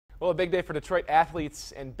Well, a big day for Detroit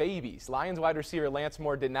athletes and babies. Lions wide receiver Lance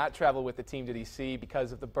Moore did not travel with the team to D.C.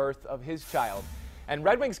 because of the birth of his child. And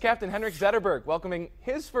Red Wings captain Henrik Zetterberg welcoming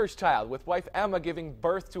his first child, with wife Emma giving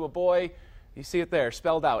birth to a boy. You see it there,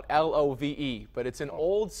 spelled out L-O-V-E, but it's an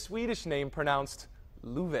old Swedish name pronounced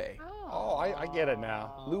Loo-vay. Oh, I get it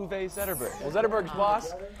now. Loo-vay Zetterberg. Well, Zetterberg's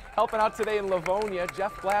boss helping out today in Livonia,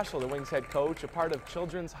 Jeff Blashill, the Wings head coach, a part of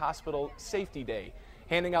Children's Hospital Safety Day,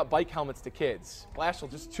 handing out bike helmets to kids.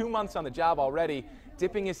 Blashill, just 2 months on the job already,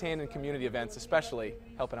 dipping his hand in community events, especially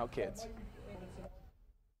helping out kids.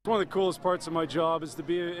 One of the coolest parts of my job is to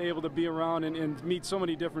be able to be around and meet so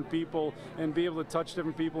many different people and be able to touch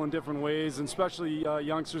different people in different ways, and especially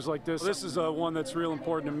youngsters like this. This is one that's real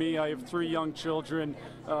important to me. I have 3 young children.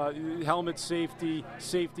 Helmet safety,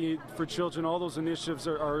 safety for children, all those initiatives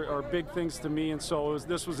are big things to me, and so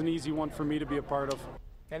this was an easy one for me to be a part of.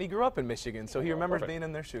 And he grew up in Michigan, so he remembers being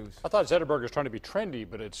in their shoes. I thought Zetterberg was trying to be trendy,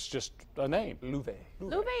 but it's just a name. Loo-vay.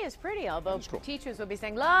 Loo-vay is pretty, although teachers will be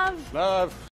saying love. Love.